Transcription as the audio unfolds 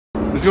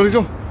Let's go, let's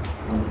go.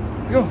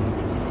 Let's go.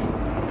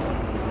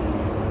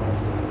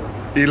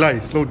 Eli,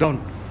 slow down.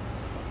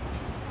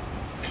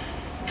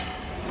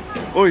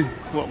 Oy,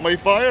 may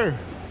fire.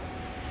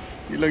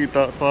 Ilang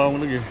pa mo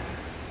lagi.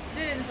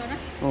 Dito sana.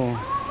 Oh.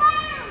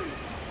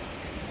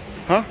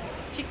 Huh?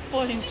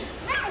 Checkpoint.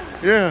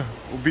 Yeah,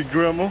 big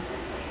gramo.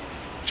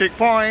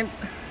 Checkpoint.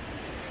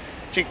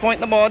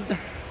 Checkpoint na mod.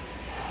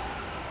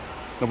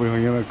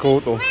 Naboy yung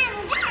coat oh.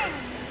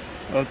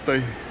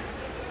 Atay.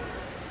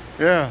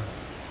 Yeah.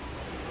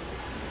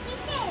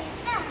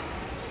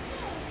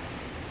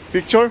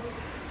 Picture?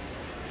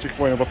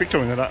 Checkpoint na ba?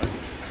 Picture na na.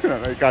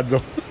 Kay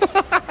Kadzo.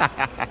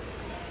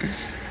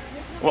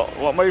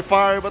 What may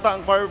fire ba ta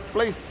ang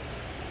fireplace?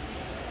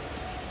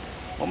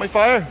 What may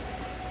fire?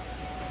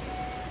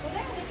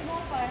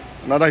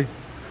 Naday.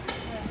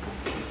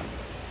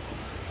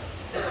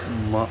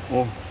 Ma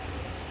oh.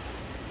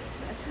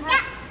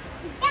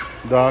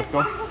 Dark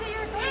no?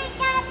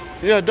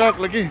 Yeah, dark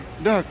lagi.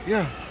 Dark,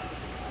 yeah.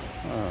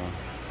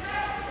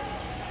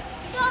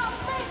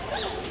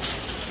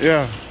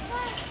 Yeah.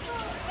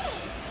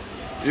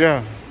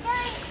 Yeah.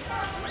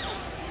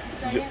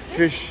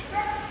 Fish.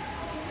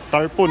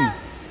 Tarpon.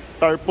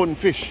 Tarpon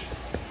fish.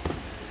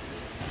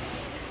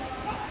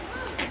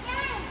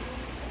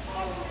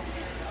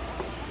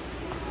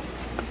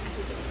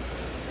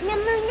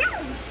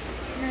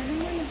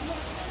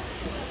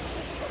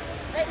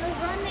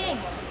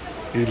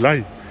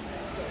 Eli.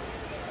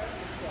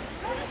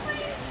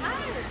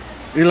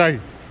 Eli.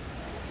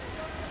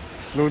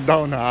 Slow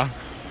down ha.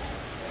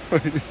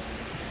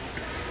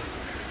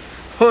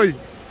 Hoy.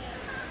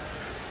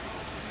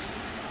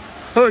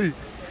 Hoy.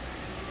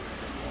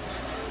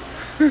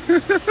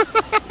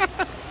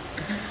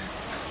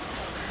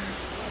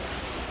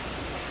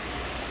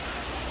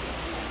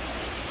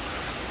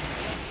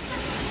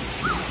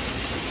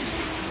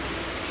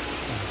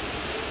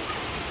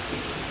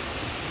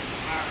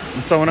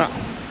 Unsa mo na?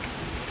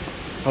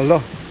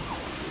 Hala.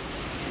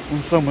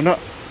 Unsa mo na?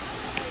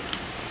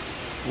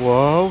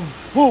 Wow.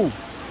 Whoa.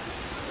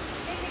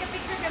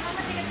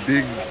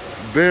 Big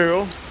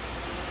bear oh.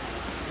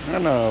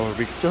 Ano,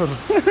 picture.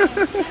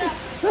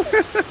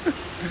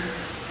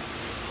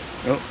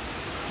 Oh.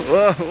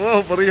 Wow,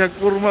 wow, parihag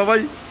kurma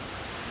bay.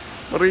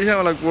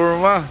 Parihag walang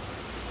kurma.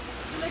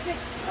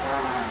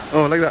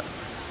 Oh, like that.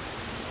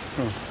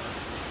 Oh.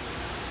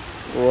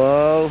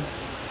 Wow.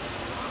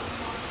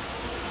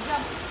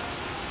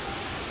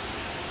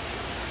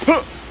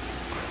 Huh.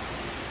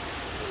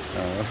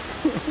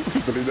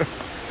 Dali na.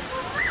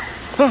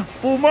 Ha,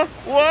 puma.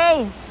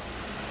 Wow.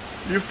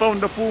 You found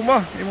the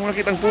puma. Imo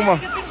nakita ang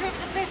puma.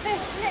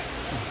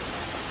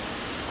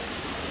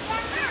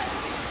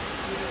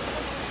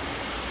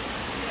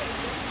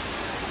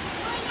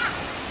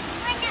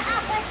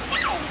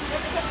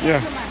 Yeah.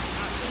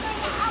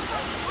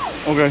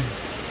 Okay.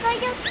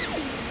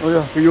 Oh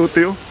yeah,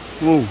 coyote oh.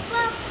 Whoa.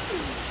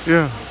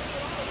 Yeah.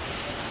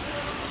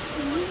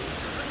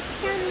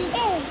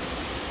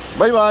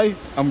 Bye bye.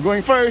 I'm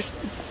going first.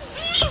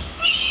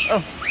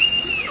 Oh.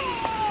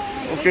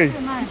 Okay.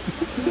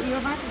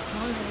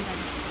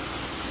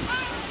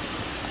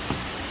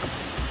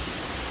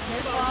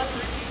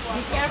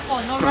 Be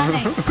careful, no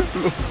running.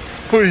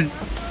 Hoy.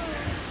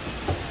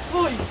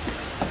 Hoy.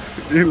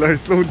 Eli,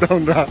 slow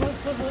down na.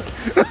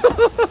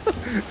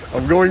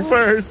 I'm going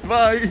first.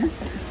 Bye.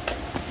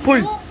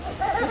 Hoy.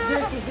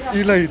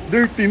 Eli,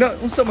 dirty na.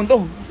 Unsa man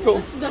to? Go.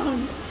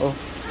 Down. Oh.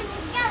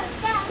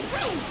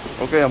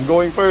 Okay, I'm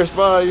going first.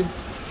 Bye.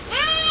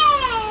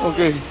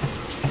 Okay.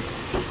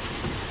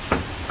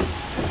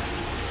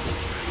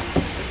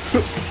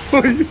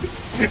 Hoy.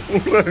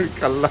 Murang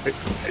kalay.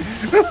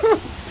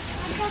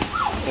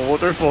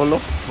 Waterfall.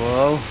 Oh.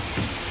 Wow.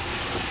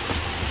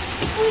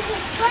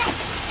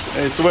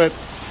 Hey, sweat.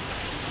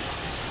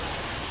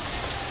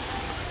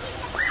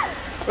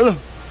 Hello.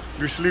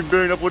 Grizzly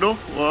bear na po do.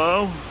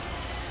 Wow.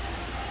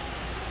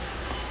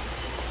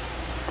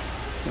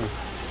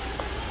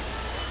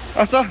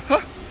 Asa? Ha?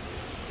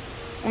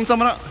 Unsa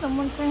man na?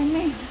 Someone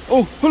climbing.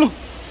 Oh, hello.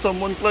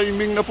 Someone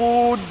climbing na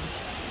po.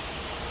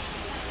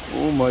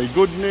 Oh my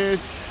goodness.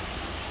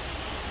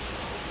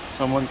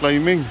 Someone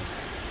climbing.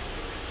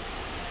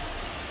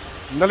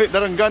 Dali,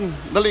 daranggan.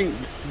 Dali,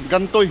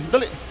 gantoy.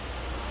 Dali.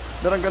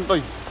 Darang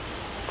gantoy.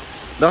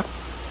 Da?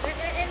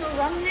 No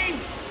running.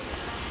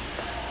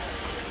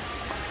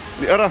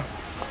 Di ara.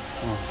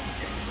 Oh.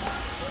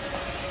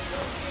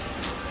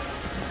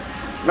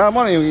 Na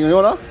mo na yung inyo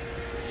na?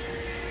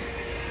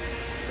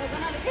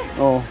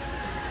 Oh.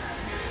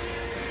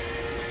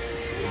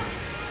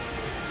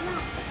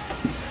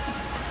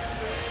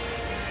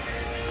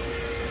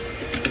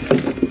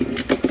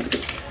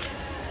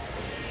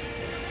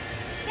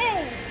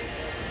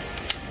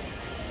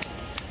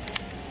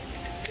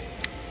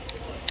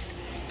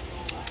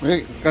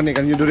 Okay,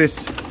 can you do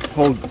this?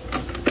 Hold.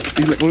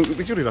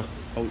 Picture it.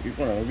 Oh,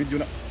 ikaw na, video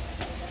na.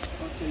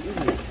 Okay, do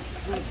it.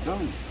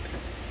 Down.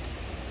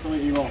 Sa may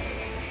imo.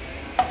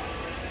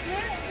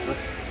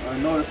 I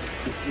know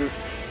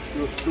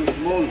you're too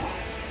small.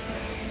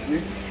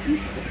 See?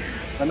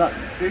 Cannot.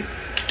 See?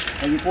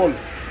 And you fall.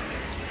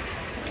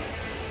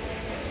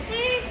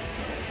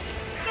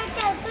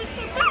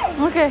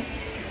 Okay.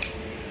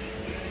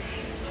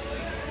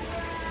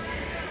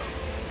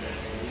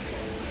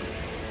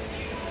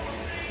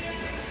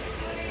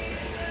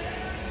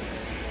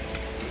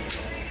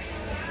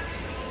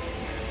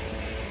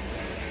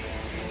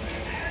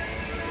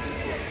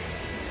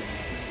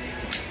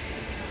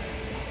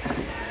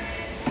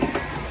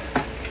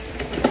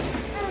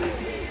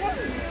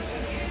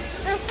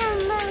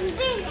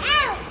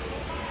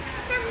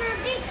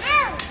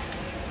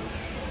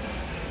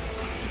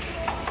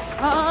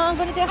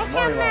 Ganito yan.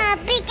 Sama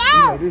big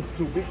out. This is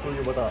too big for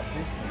you, bata.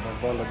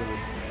 Bala dulu.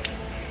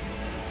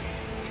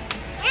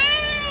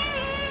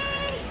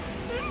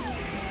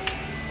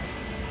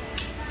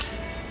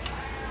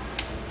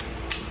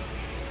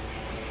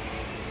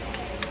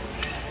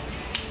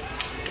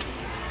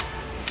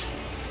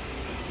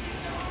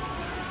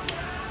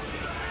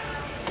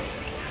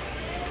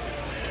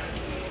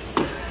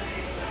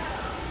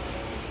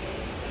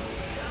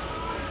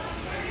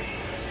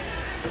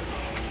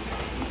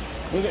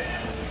 Where's it?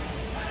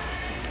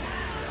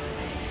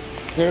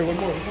 Here, one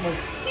more. Come on.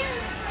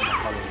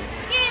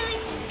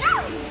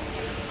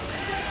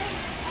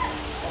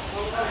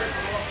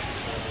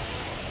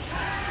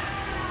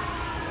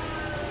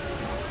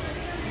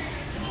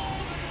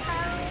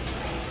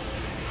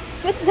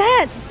 What's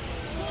that?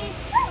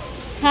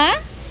 Huh?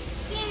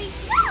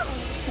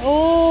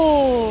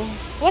 Oh,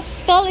 what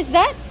skull is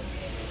that?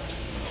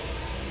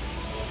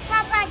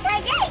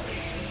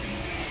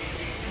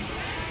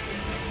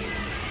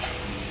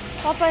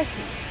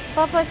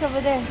 Papa's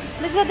over there.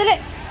 Let's go, dali.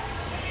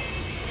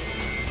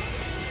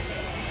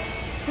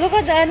 Look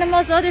at the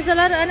animals. Oh, there's a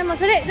lot of animals.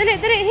 Dali, dali,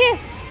 dali, here.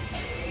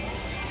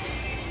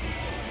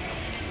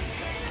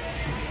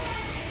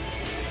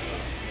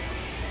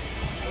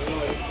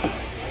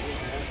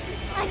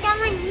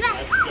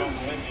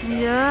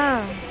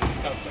 Yeah.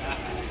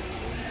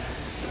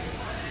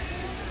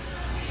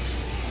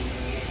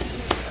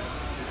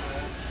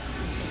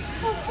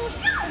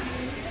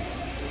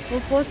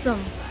 Opossum.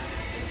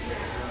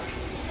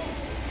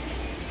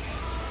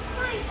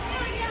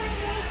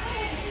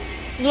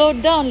 Slow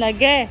down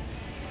lagi.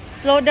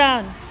 Slow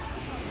down.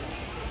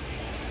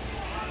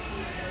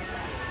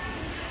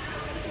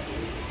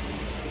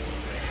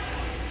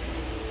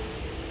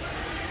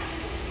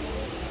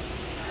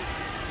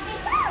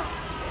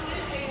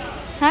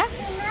 Huh?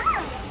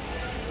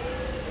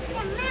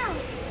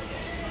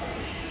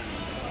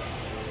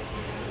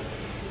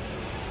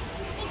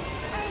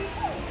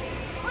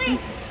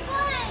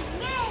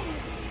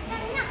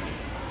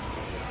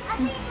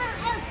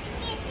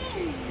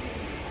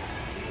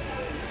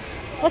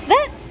 What's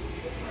that?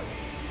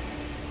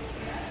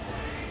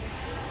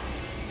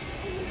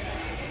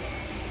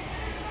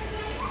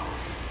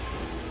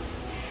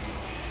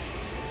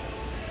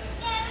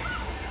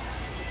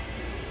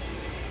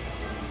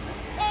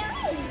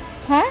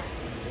 Huh?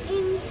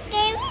 It's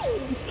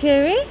scary.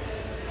 Scary?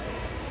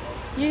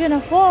 You're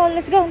gonna fall.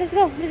 Let's go, let's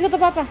go. Let's go to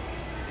Papa.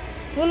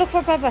 Go look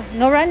for Papa.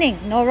 No running,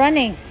 no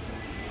running.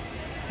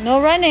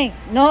 No running,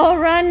 no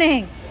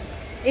running.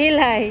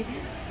 Eli.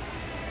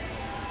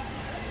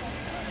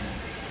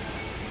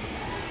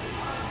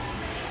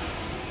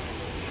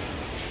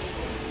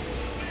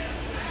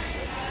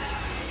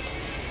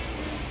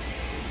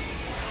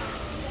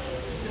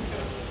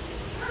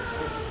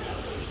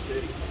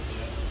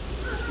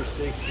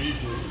 Steak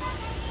seafood.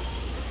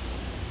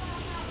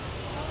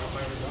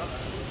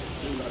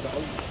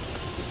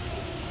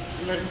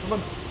 Ini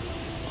teman.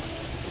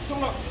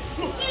 Sama.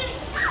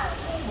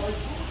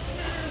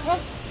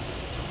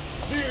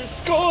 There's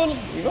skull.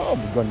 Ina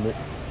bukan ni.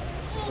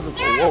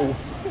 Wow.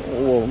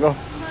 Wow, enggak.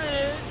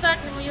 Start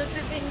mo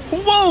YouTube.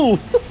 Wow.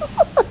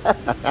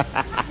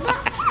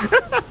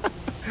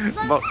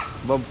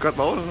 Bobcat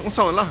ba? Ang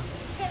sawa lah.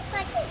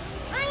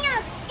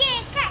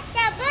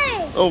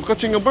 Oh,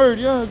 catching a bird.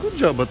 Yeah, good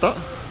job, bata.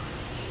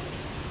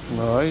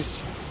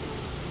 Nice.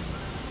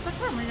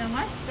 Sakto mo lang,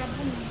 mas.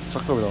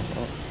 Sakto ba?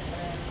 Oh.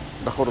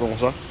 Dako rong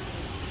sa.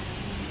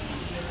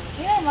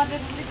 Yeah,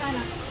 mabibili ka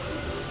na.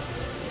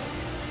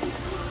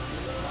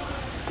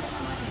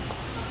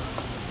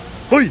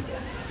 Hoy!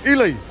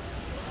 Eli!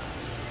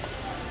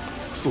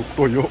 So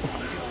toyo.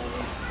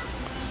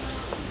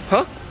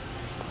 Ha?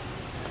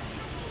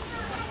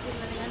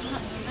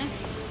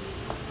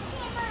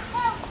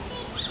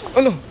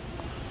 Ano?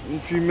 Yung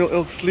female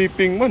elk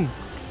sleeping man.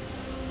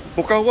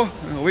 Pukawa.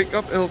 Wake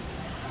up elk.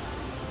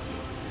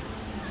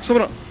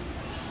 Saan na?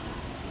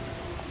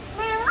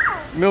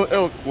 Male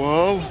elk.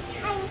 Wow.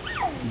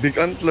 Big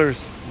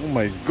antlers. Oh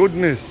my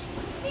goodness.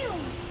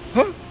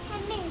 Huh? How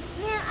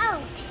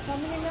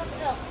many milk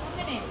elk? How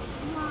many?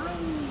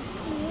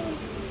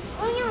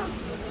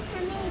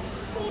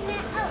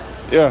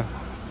 Yeah.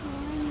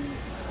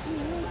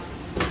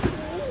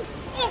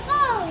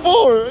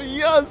 4.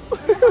 Yes.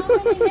 How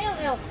many male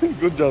elk?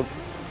 Good job.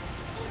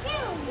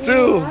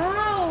 2.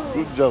 Wow.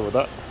 Good job,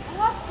 that.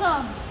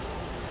 Awesome.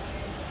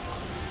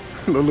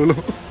 No.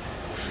 Oh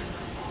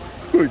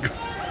my God.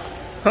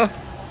 Huh?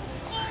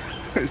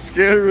 It's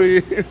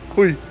scary.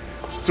 Uy,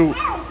 it's too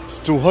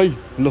high.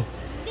 No.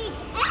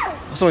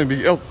 Asa may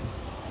big elk?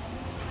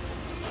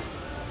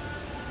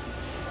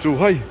 too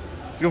high.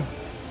 Let's go.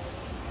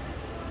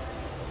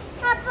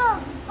 Habog.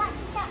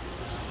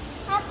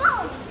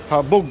 Habog.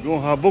 Habog. Oh,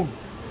 habog.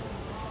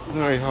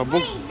 Okay,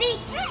 habog. Wait, big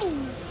tree.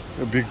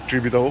 A big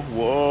tree bitaw.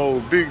 Wow,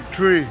 big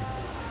tree.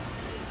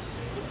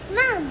 It's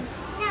mom.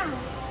 No.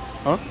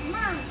 Huh?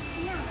 Mom.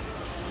 No.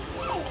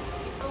 Hey.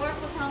 Work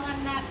ko sa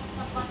anak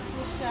sa fast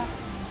food shop.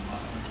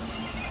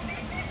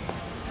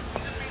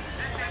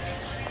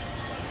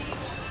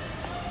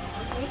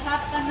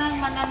 Ihat ka ng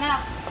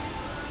mananak.